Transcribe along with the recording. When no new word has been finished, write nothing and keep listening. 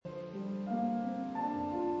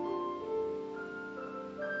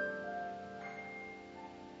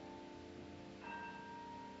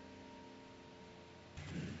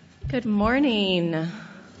Good morning.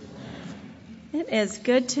 It is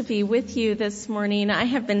good to be with you this morning. I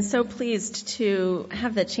have been so pleased to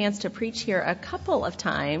have the chance to preach here a couple of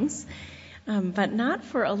times, but not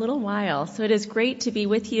for a little while. So it is great to be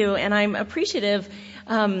with you, and I'm appreciative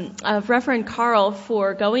of Reverend Carl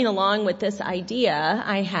for going along with this idea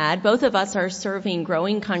I had. Both of us are serving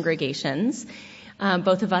growing congregations.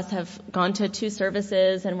 Both of us have gone to 2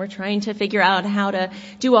 services, and we're trying to figure out how to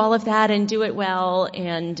do all of that and do it well.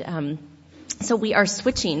 And so we are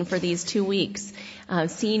switching for these 2 weeks,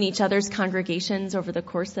 seeing each other's congregations over the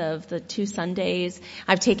course of the 2 Sundays.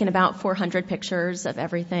 I've taken about 400 pictures of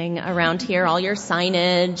everything around here, all your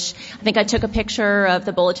signage. I think I took a picture of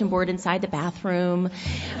the bulletin board inside the bathroom.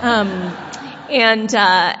 And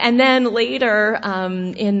then later,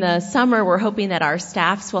 in the summer, we're hoping that our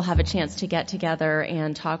staffs will have a chance to get together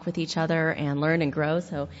and talk with each other and learn and grow.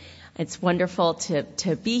 So it's wonderful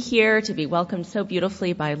to be here, to be welcomed so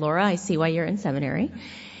beautifully by Laura. I see why you're in seminary.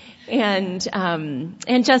 And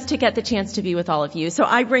just to get the chance to be with all of you. So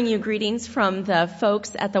I bring you greetings from the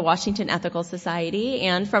folks at the Washington Ethical Society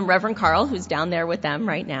and from Reverend Carl, who's down there with them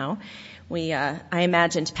right now. I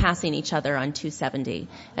imagined passing each other on 270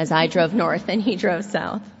 as I drove north and he drove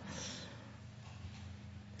south.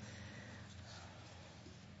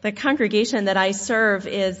 The congregation that I serve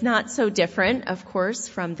is not so different, of course,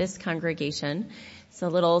 from this congregation. It's a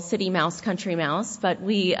little city mouse, country mouse, but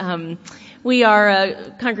we are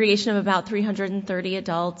a congregation of about 330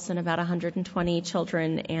 adults and about 120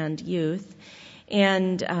 children and youth.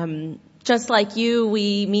 And just like you,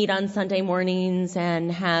 we meet on Sunday mornings and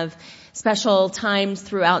have special times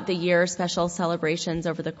throughout the year, special celebrations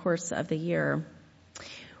over the course of the year.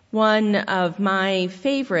 One of my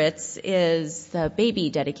favorites is the baby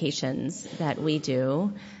dedications that we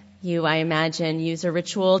do. You, I imagine, use a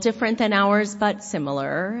ritual different than ours, but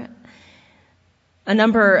similar. A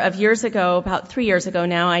number of years ago, about 3 years ago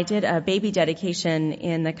now, I did a baby dedication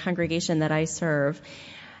in the congregation that I serve.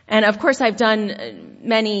 And of course, I've done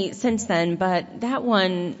many since then, but that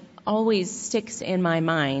one always sticks in my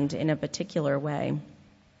mind in a particular way.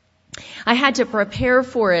 I had to prepare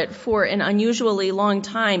for it for an unusually long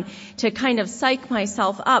time to kind of psych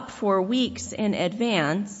myself up for weeks in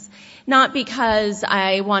advance, not because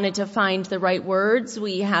I wanted to find the right words.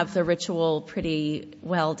 We have the ritual pretty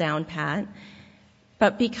well down pat,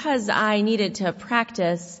 but because I needed to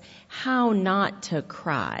practice how not to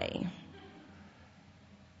cry.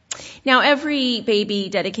 Now, every baby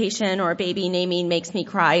dedication or baby naming makes me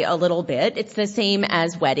cry a little bit. It's the same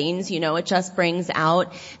as weddings. You know, it just brings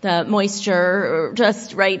out the moisture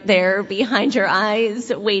just right there behind your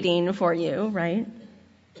eyes waiting for you, right?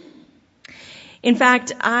 In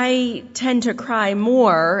fact, I tend to cry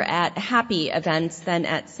more at happy events than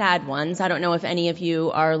at sad ones. I don't know if any of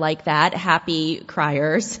you are like that, happy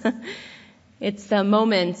criers. It's the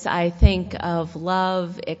moments, I think, of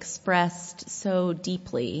love expressed so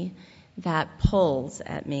deeply that pulls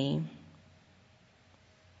at me.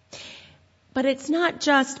 But it's not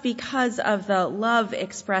just because of the love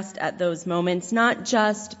expressed at those moments, not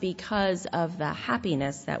just because of the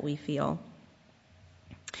happiness that we feel.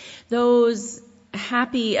 Those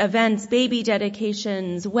happy events, baby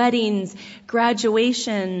dedications, weddings,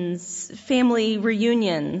 graduations, family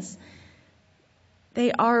reunions,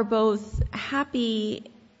 they are both happy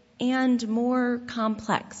and more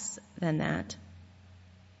complex than that.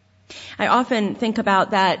 I often think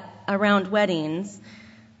about that around weddings.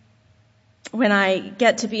 When I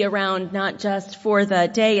get to be around not just for the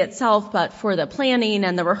day itself, but for the planning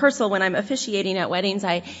and the rehearsal when I'm officiating at weddings,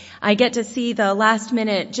 I get to see the last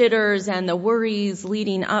minute jitters and the worries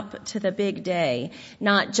leading up to the big day,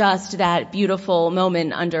 not just that beautiful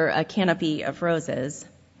moment under a canopy of roses.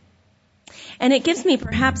 And it gives me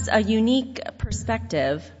perhaps a unique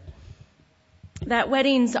perspective that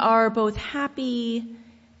weddings are both happy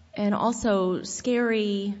and also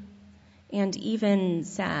scary and even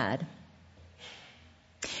sad.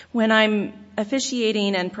 When I'm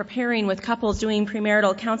officiating and preparing with couples, doing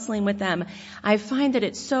premarital counseling with them, I find that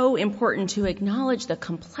it's so important to acknowledge the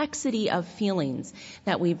complexity of feelings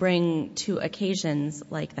that we bring to occasions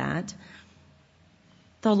like that.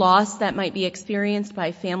 The loss that might be experienced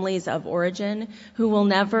by families of origin who will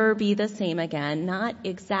never be the same again, not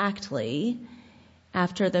exactly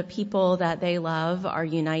after the people that they love are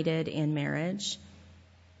united in marriage.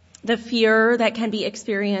 The fear that can be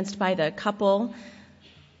experienced by the couple,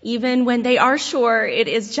 even when they are sure it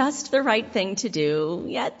is just the right thing to do,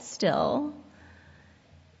 yet still.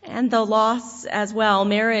 And the loss as well.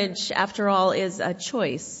 Marriage, after all, is a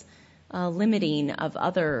choice. Limiting of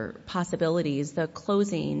other possibilities, the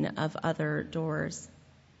closing of other doors.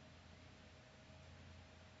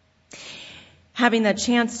 having the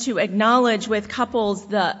chance to acknowledge with couples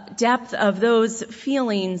the depth of those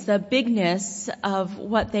feelings, the bigness of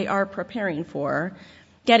what they are preparing for,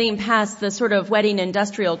 getting past the sort of wedding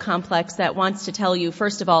industrial complex that wants to tell you,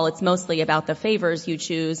 first of all, it's mostly about the favors you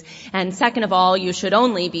choose, and second of all, you should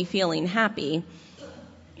only be feeling happy.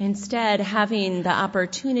 Instead, having the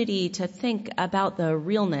opportunity to think about the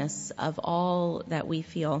realness of all that we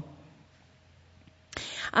feel.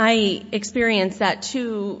 I experience that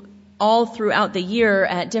too all throughout the year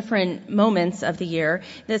at different moments of the year.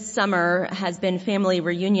 This summer has been family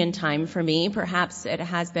reunion time for me. Perhaps it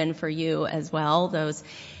has been for you as well.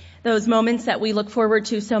 Those moments that we look forward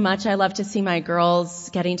to so much. I love to see my girls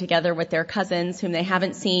getting together with their cousins whom they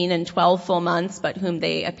haven't seen in 12 full months, but whom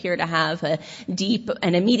they appear to have a deep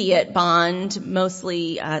and immediate bond,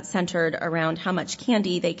 mostly centered around how much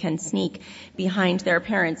candy they can sneak behind their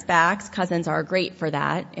parents' backs. Cousins are great for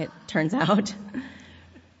that, it turns out.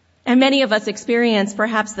 And many of us experience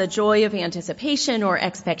perhaps the joy of anticipation or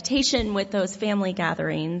expectation with those family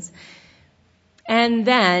gatherings. And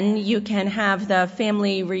then you can have the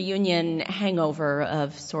family reunion hangover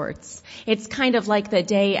of sorts. It's kind of like the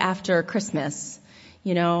day after Christmas,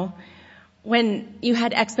 when you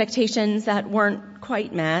had expectations that weren't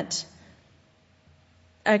quite met.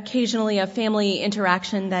 Occasionally a family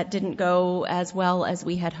interaction that didn't go as well as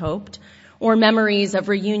we had hoped. Or memories of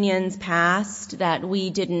reunions past that we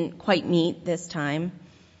didn't quite meet this time.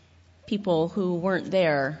 People who weren't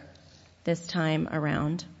there this time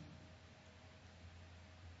around.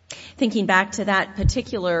 Thinking back to that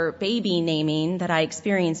particular baby naming that I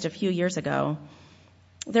experienced a few years ago,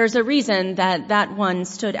 there's a reason that one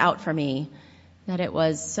stood out for me, that it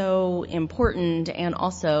was so important and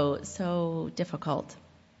also so difficult.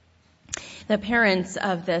 The parents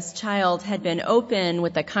of this child had been open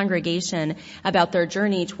with the congregation about their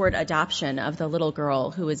journey toward adoption of the little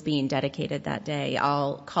girl who was being dedicated that day.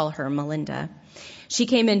 I'll call her Melinda. She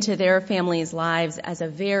came into their family's lives as a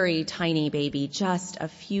very tiny baby, just a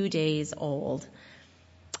few days old.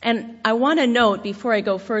 And I want to note before I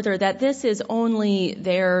go further that this is only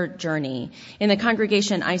their journey. In the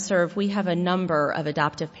congregation I serve, we have a number of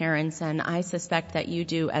adoptive parents, and I suspect that you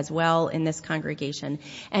do as well in this congregation.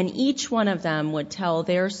 And each one of them would tell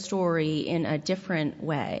their story in a different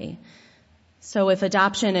way. So if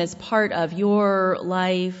adoption is part of your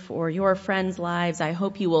life or your friends' lives, I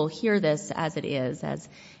hope you will hear this as it is,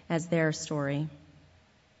 as their story.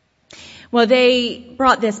 Well, they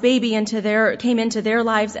brought this baby came into their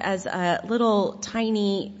lives as a little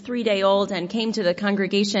tiny 3-day-old and came to the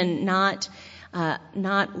congregation not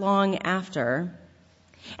long after.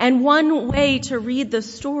 And one way to read the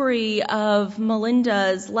story of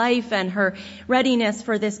Melinda's life and her readiness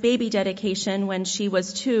for this baby dedication when she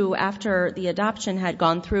was 2 after the adoption had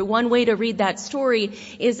gone through, one way to read that story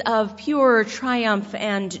is of pure triumph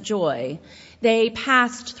and joy. They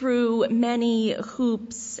passed through many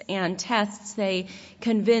hoops and tests. They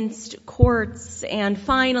convinced courts. And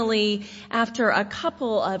finally, after a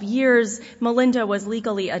couple of years, Melinda was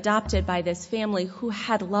legally adopted by this family who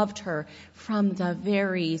had loved her from the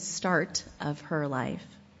very start of her life.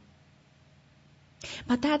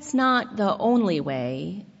 But that's not the only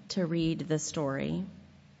way to read the story.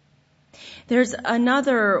 There's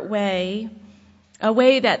another way, a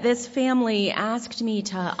way that this family asked me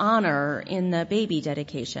to honor in the baby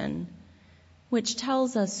dedication, which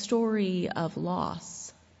tells a story of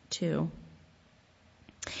loss, too.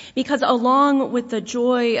 Because along with the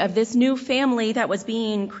joy of this new family that was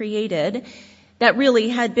being created, that really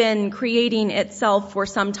had been creating itself for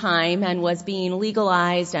some time and was being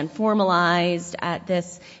legalized and formalized at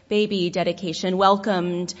this baby dedication,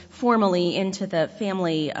 welcomed formally into the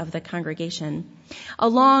family of the congregation.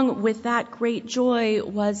 Along with that great joy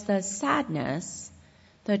was the sadness,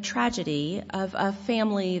 the tragedy of a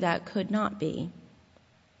family that could not be.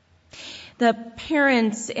 The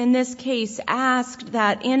parents in this case asked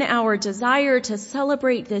that in our desire to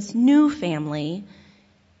celebrate this new family,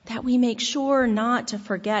 that we make sure not to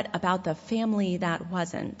forget about the family that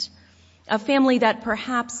wasn't, a family that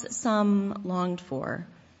perhaps some longed for.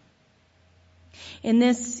 In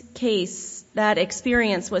this case, that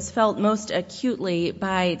experience was felt most acutely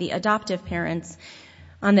by the adoptive parents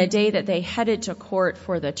on the day that they headed to court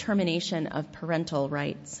for the termination of parental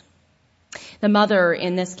rights. The mother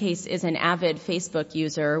in this case is an avid Facebook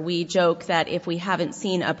user. We joke that if we haven't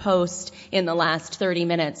seen a post in the last 30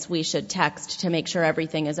 minutes, we should text to make sure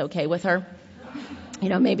everything is okay with her.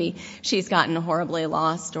 Maybe she's gotten horribly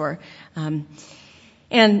lost or,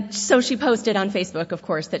 And so she posted on Facebook, of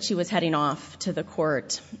course, that she was heading off to the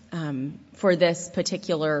court for this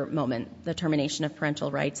particular moment, the termination of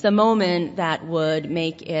parental rights, the moment that would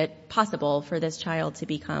make it possible for this child to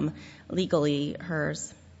become legally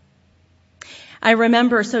hers. I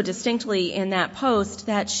remember so distinctly in that post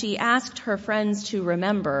that she asked her friends to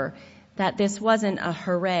remember that this wasn't a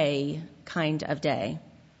hooray kind of day,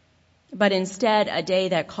 but instead a day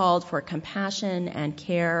that called for compassion and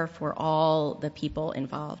care for all the people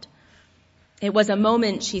involved. It was a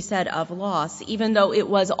moment, she said, of loss, even though it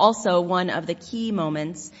was also one of the key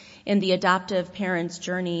moments in the adoptive parents'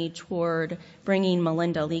 journey toward bringing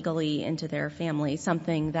Melinda legally into their family,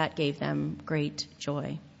 something that gave them great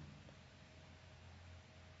joy.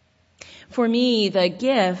 For me, the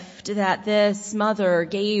gift that this mother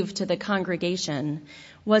gave to the congregation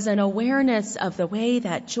was an awareness of the way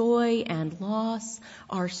that joy and loss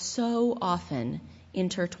are so often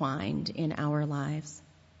intertwined in our lives.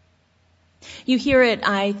 You hear it,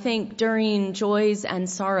 I think, during joys and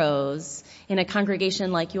sorrows in a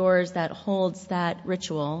congregation like yours that holds that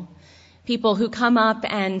ritual. People who come up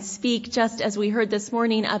and speak, just as we heard this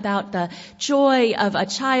morning, about the joy of a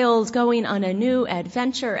child going on a new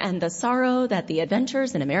adventure and the sorrow that the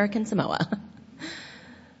adventure's in American Samoa.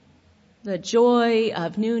 The joy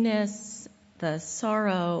of newness, the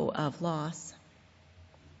sorrow of loss.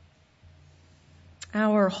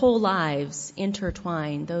 Our whole lives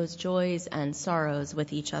intertwine those joys and sorrows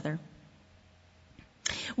with each other.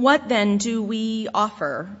 What then do we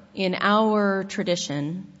offer in our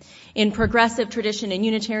tradition, in progressive tradition, in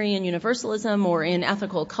Unitarian Universalism, or in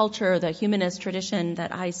ethical culture, the humanist tradition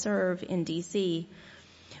that I serve in D.C.?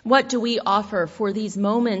 What do we offer for these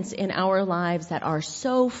moments in our lives that are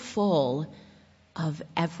so full of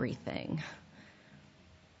everything?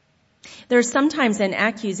 There's sometimes an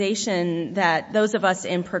accusation that those of us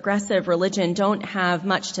in progressive religion don't have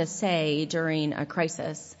much to say during a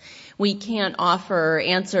crisis. We can't offer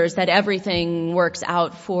answers that everything works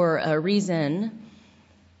out for a reason.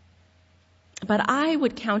 But I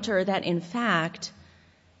would counter that, in fact,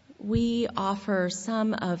 we offer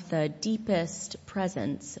some of the deepest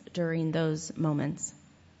presence during those moments.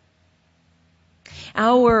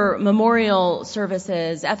 Our memorial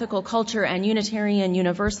services, ethical culture and Unitarian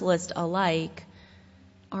Universalist alike,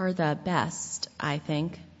 are the best, I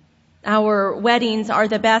think. Our weddings are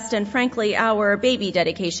the best, and frankly, our baby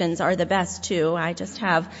dedications are the best too. I just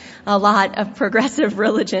have a lot of progressive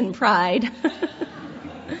religion pride.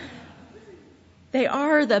 They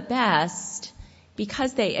are the best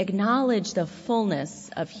because they acknowledge the fullness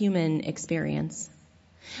of human experience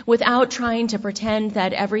without trying to pretend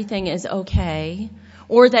that everything is okay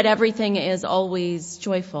or that everything is always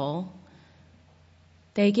joyful.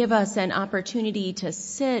 They give us an opportunity to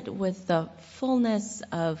sit with the fullness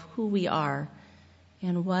of who we are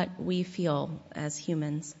and what we feel as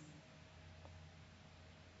humans.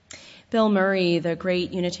 Bill Murray, the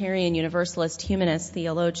great Unitarian Universalist humanist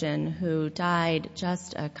theologian who died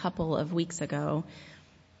just a couple of weeks ago,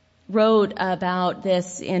 wrote about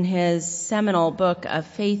this in his seminal book of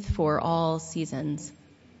Faith for All Seasons.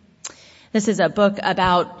 This is a book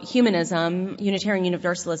about humanism, Unitarian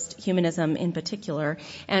Universalist humanism in particular,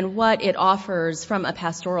 and what it offers from a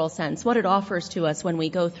pastoral sense, what it offers to us when we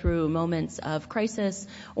go through moments of crisis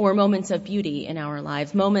or moments of beauty in our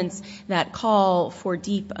lives, moments that call for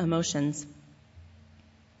deep emotions.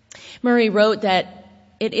 Murray wrote that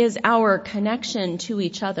it is our connection to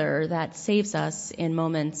each other that saves us in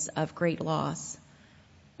moments of great loss,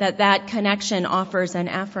 that connection offers an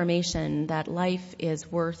affirmation that life is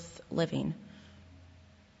worth living.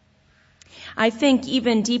 I think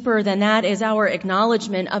even deeper than that is our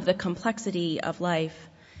acknowledgement of the complexity of life.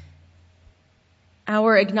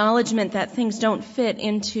 Our acknowledgement that things don't fit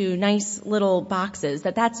into nice little boxes,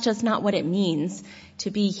 that that's just not what it means to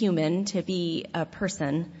be human, to be a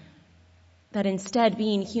person. That instead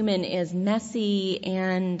being human is messy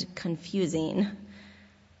and confusing.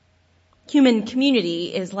 Human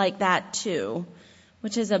community is like that too,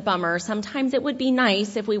 which is a bummer. Sometimes it would be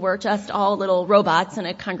nice if we were just all little robots in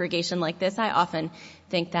a congregation like this. I often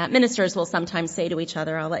think that. Ministers will sometimes say to each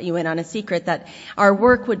other, I'll let you in on a secret, that our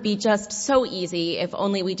work would be just so easy if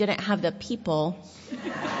only we didn't have the people.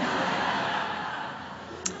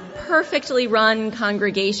 Perfectly run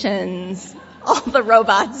congregations, all the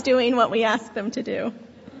robots doing what we ask them to do.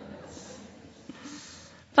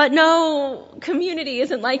 But no, community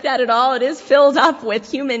isn't like that at all. It is filled up with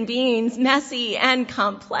human beings, messy and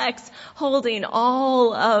complex, holding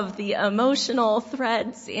all of the emotional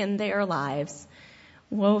threads in their lives,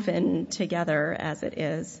 woven together as it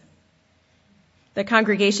is. The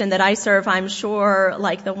congregation that I serve, I'm sure,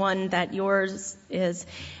 like the one that yours is,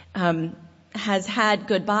 has had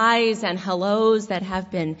goodbyes and hellos that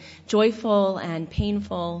have been joyful and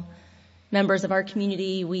painful. Members of our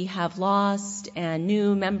community we have lost, and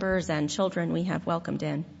new members and children we have welcomed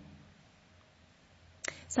in.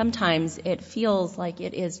 Sometimes it feels like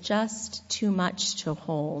it is just too much to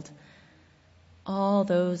hold. All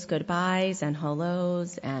those goodbyes and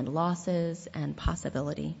hellos and losses and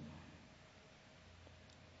possibility.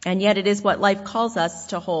 And yet it is what life calls us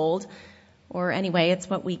to hold, or anyway, it's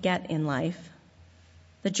what we get in life.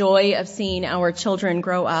 The joy of seeing our children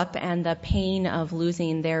grow up and the pain of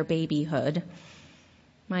losing their babyhood.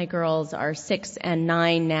 My girls are 6 and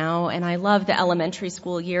 9 now, and I love the elementary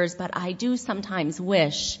school years, but I do sometimes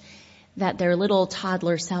wish that their little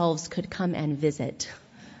toddler selves could come and visit.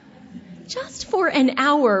 Just for an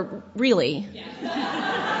hour, really.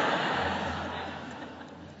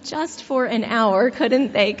 Just for an hour,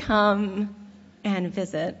 couldn't they come and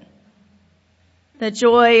visit? The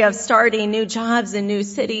joy of starting new jobs in new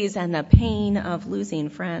cities and the pain of losing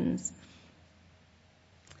friends.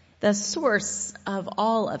 The source of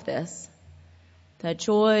all of this, the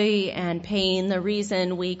joy and pain, the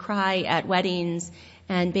reason we cry at weddings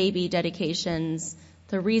and baby dedications,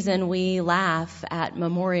 the reason we laugh at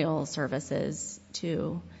memorial services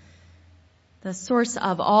too. The source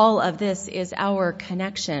of all of this is our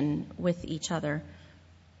connection with each other.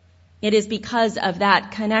 It is because of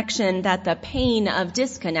that connection that the pain of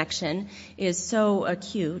disconnection is so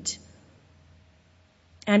acute.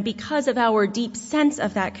 And because of our deep sense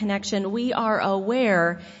of that connection, we are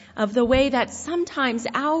aware of the way that sometimes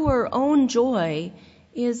our own joy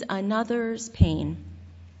is another's pain,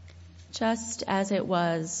 just as it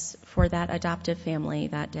was for that adoptive family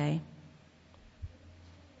that day.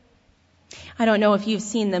 I don't know if you've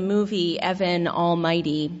seen the movie Evan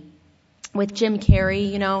Almighty with Jim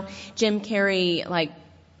Carrey. You know, Jim Carrey, like,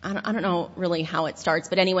 I don't know really how it starts,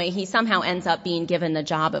 but anyway, he somehow ends up being given the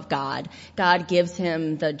job of God. God gives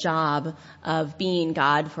him the job of being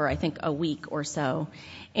God for, I think, a week or so.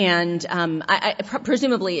 And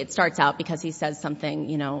presumably it starts out because he says something,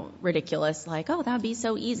 you know, ridiculous, like, "Oh, that would be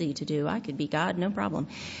so easy to do. I could be God, no problem."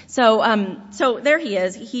 So there he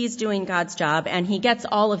is. He's doing God's job, and he gets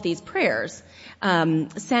all of these prayers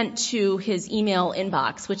sent to his email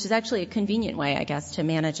inbox, which is actually a convenient way, I guess, to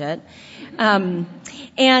manage it.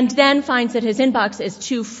 And then finds that his inbox is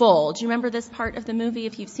too full. Do you remember this part of the movie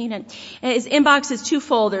if you've seen it? His inbox is too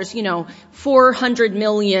full. There's, 400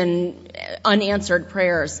 million unanswered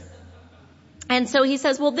prayers. And so he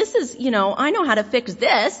says, well, this is, I know how to fix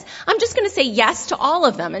this. I'm just going to say yes to all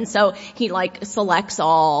of them. And so he selects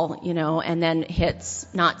all, and then hits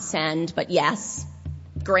not send, but yes,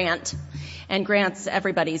 grant, and grants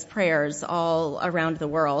everybody's prayers all around the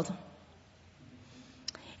world.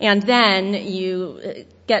 And then you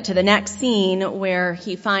get to the next scene where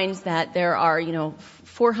he finds that there are,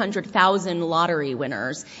 400,000 lottery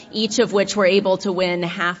winners, each of which were able to win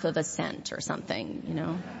half of a cent or something,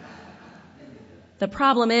 The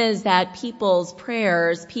problem is that people's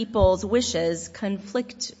prayers, people's wishes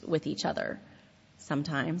conflict with each other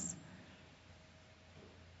sometimes.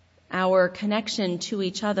 Our connection to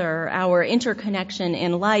each other, our interconnection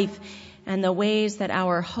in life, and the ways that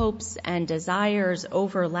our hopes and desires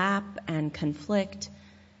overlap and conflict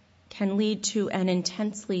can lead to an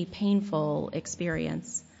intensely painful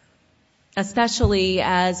experience, especially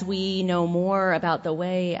as we know more about the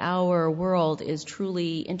way our world is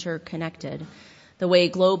truly interconnected, the way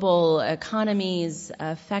global economies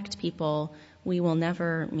affect people we will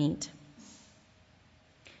never meet.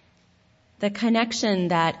 The connection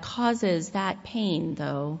that causes that pain,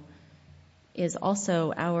 though, is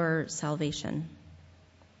also our salvation.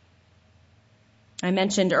 I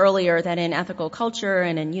mentioned earlier that in ethical culture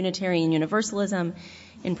and in Unitarian Universalism,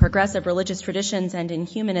 in progressive religious traditions and in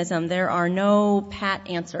humanism, there are no pat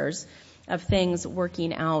answers of things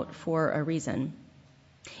working out for a reason.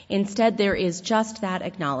 Instead, there is just that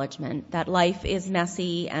acknowledgement that life is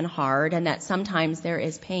messy and hard, and that sometimes there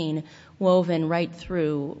is pain woven right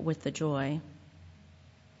through with the joy.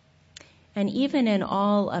 And even in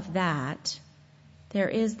all of that, there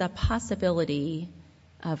is the possibility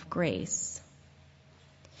of grace.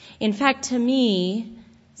 In fact, to me,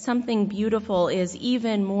 something beautiful is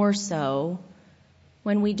even more so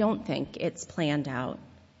when we don't think it's planned out.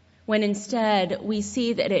 When instead we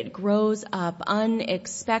see that it grows up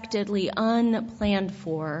unexpectedly, unplanned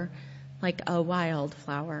for, like a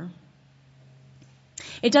wildflower.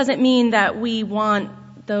 It doesn't mean that we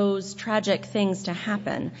want those tragic things to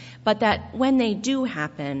happen, but that when they do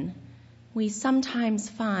happen, we sometimes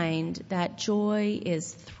find that joy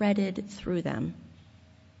is threaded through them.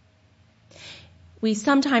 We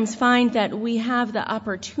sometimes find that we have the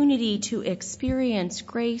opportunity to experience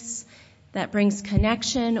grace that brings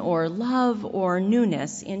connection or love or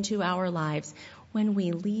newness into our lives when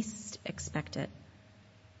we least expect it.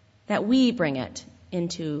 That we bring it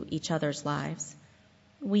into each other's lives.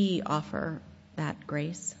 We offer that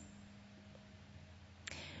grace.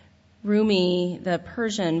 Rumi, the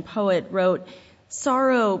Persian poet, wrote,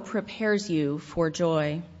 "Sorrow prepares you for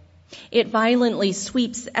joy. It violently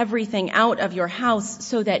sweeps everything out of your house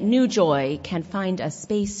so that new joy can find a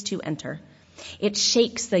space to enter. It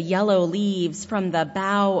shakes the yellow leaves from the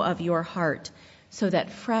bough of your heart so that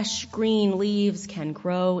fresh green leaves can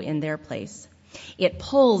grow in their place. It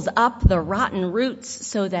pulls up the rotten roots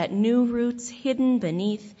so that new roots hidden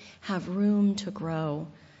beneath have room to grow.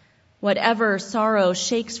 Whatever sorrow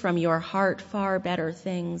shakes from your heart, far better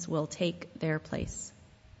things will take their place."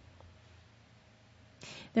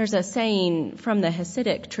 There's a saying from the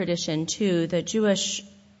Hasidic tradition too, the Jewish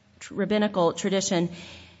rabbinical tradition,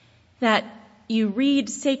 that you read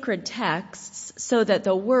sacred texts so that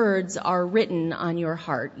the words are written on your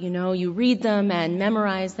heart. You read them and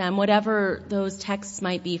memorize them, whatever those texts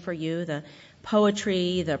might be for you, the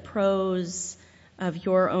poetry, the prose of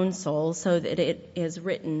your own soul, so that it is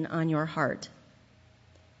written on your heart.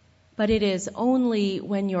 But it is only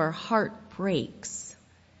when your heart breaks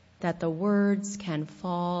that the words can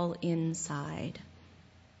fall inside.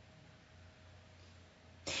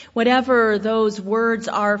 Whatever those words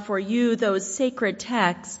are for you, those sacred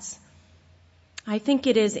texts, I think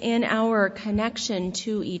it is in our connection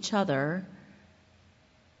to each other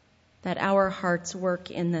that our hearts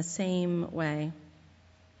work in the same way.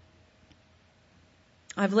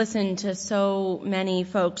 I've listened to so many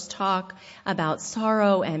folks talk about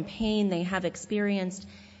sorrow and pain they have experienced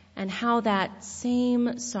and how that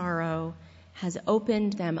same sorrow has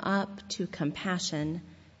opened them up to compassion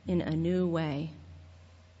in a new way.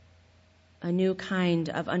 A new kind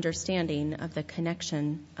of understanding of the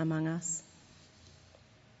connection among us.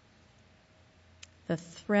 The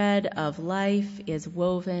thread of life is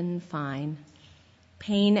woven fine.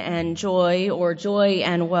 Pain and joy, or joy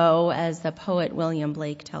and woe, as the poet William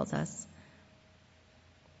Blake tells us.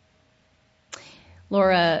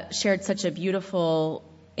 Laura shared such a beautiful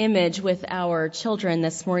image with our children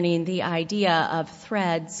this morning, the idea of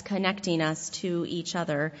threads connecting us to each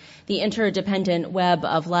other, the interdependent web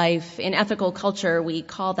of life. In ethical culture, we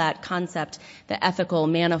call that concept the ethical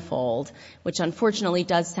manifold, which unfortunately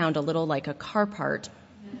does sound a little like a car part.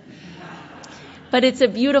 But it's a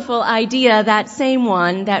beautiful idea, that same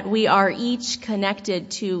one, that we are each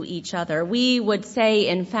connected to each other. We would say,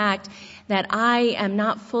 in fact, that I am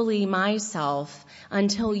not fully myself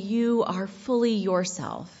until you are fully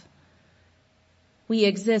yourself. We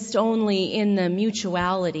exist only in the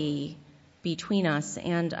mutuality between us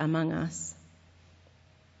and among us.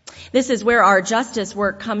 This is where our justice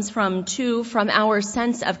work comes from, too, from our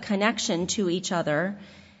sense of connection to each other.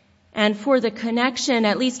 And for the connection,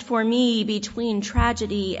 at least for me, between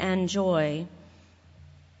tragedy and joy.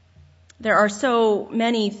 There are so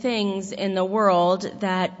many things in the world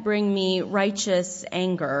that bring me righteous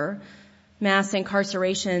anger. Mass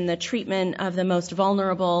incarceration, the treatment of the most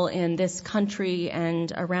vulnerable in this country and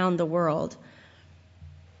around the world.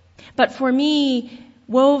 But for me,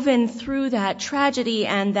 woven through that tragedy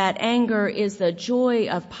and that anger is the joy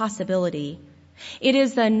of possibility. It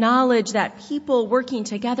is the knowledge that people working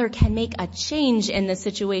together can make a change in the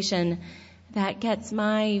situation that gets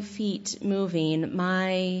my feet moving,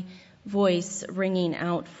 my voice ringing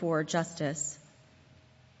out for justice.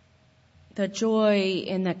 The joy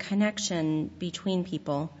in the connection between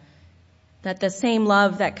people, that the same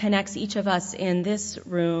love that connects each of us in this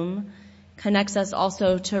room connects us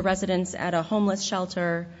also to residents at a homeless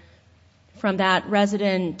shelter, from that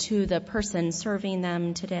resident to the person serving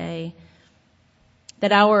them today.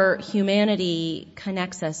 That our humanity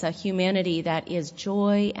connects us, a humanity that is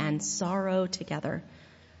joy and sorrow together.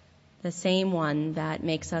 The same one that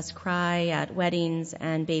makes us cry at weddings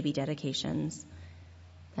and baby dedications.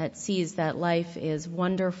 That sees that life is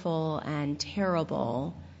wonderful and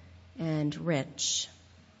terrible and rich.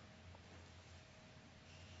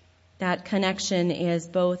 That connection is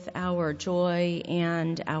both our joy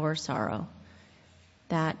and our sorrow.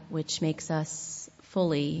 That which makes us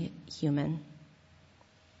fully human.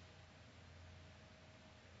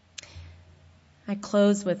 I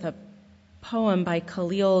close with a poem by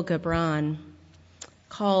Khalil Gibran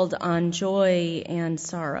called On Joy and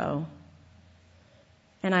Sorrow.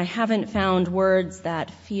 And I haven't found words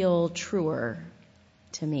that feel truer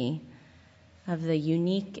to me of the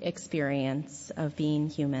unique experience of being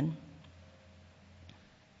human.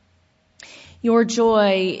 Your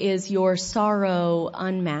joy is your sorrow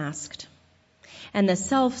unmasked, and the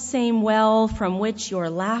self-same well from which your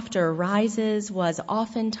laughter rises was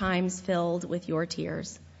oftentimes filled with your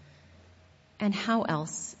tears. And how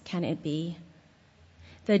else can it be?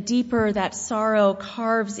 The deeper that sorrow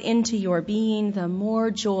carves into your being, the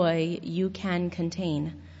more joy you can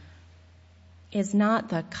contain. Is not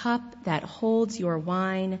the cup that holds your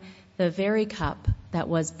wine the very cup that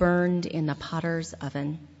was burned in the potter's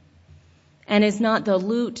oven? And is not the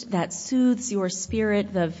lute that soothes your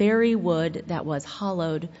spirit the very wood that was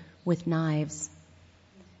hollowed with knives?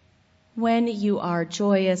 When you are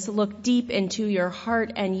joyous, look deep into your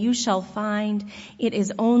heart, and you shall find it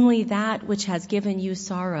is only that which has given you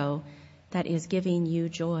sorrow that is giving you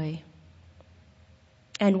joy.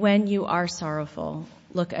 And when you are sorrowful,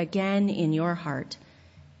 look again in your heart,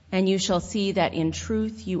 and you shall see that in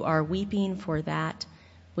truth you are weeping for that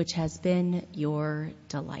which has been your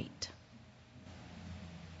delight.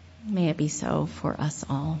 May it be so for us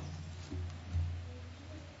all.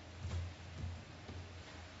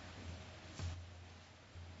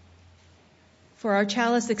 For our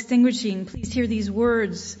chalice extinguishing, please hear these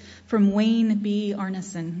words from Wayne B.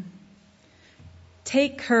 Arneson.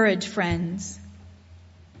 Take courage, friends.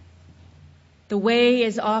 The way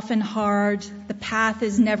is often hard, the path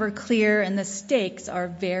is never clear, and the stakes are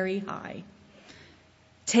very high.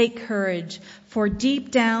 Take courage, for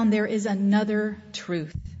deep down there is another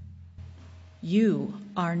truth. You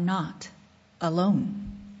are not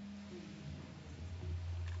alone.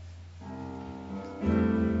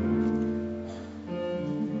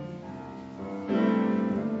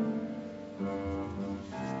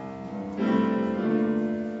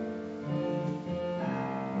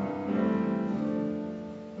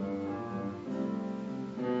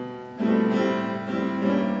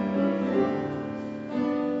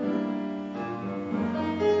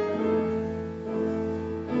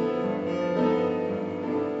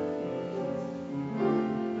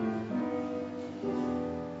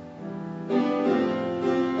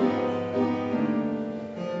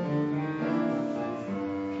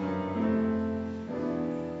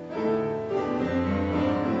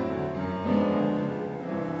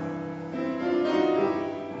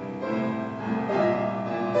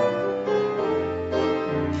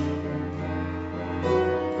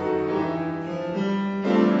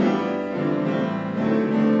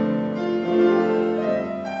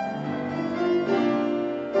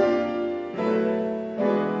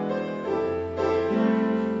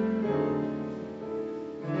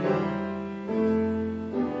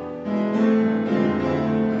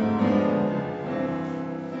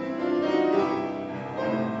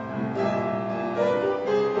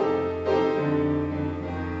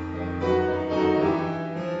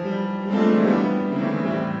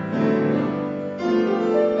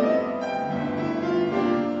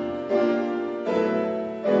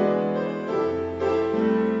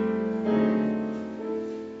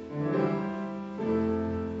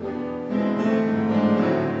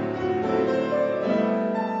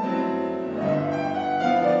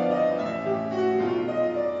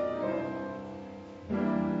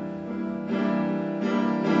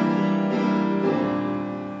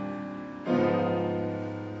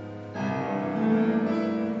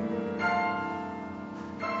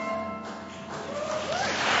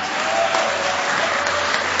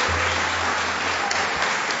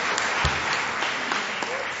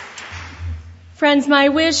 Friends, my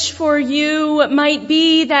wish for you might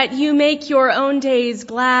be that you make your own days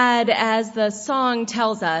glad, as the song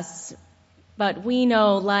tells us, but we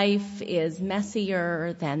know life is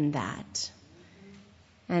messier than that.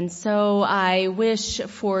 And so I wish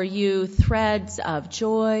for you threads of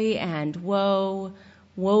joy and woe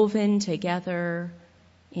woven together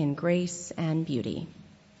in grace and beauty.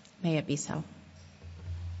 May it be so.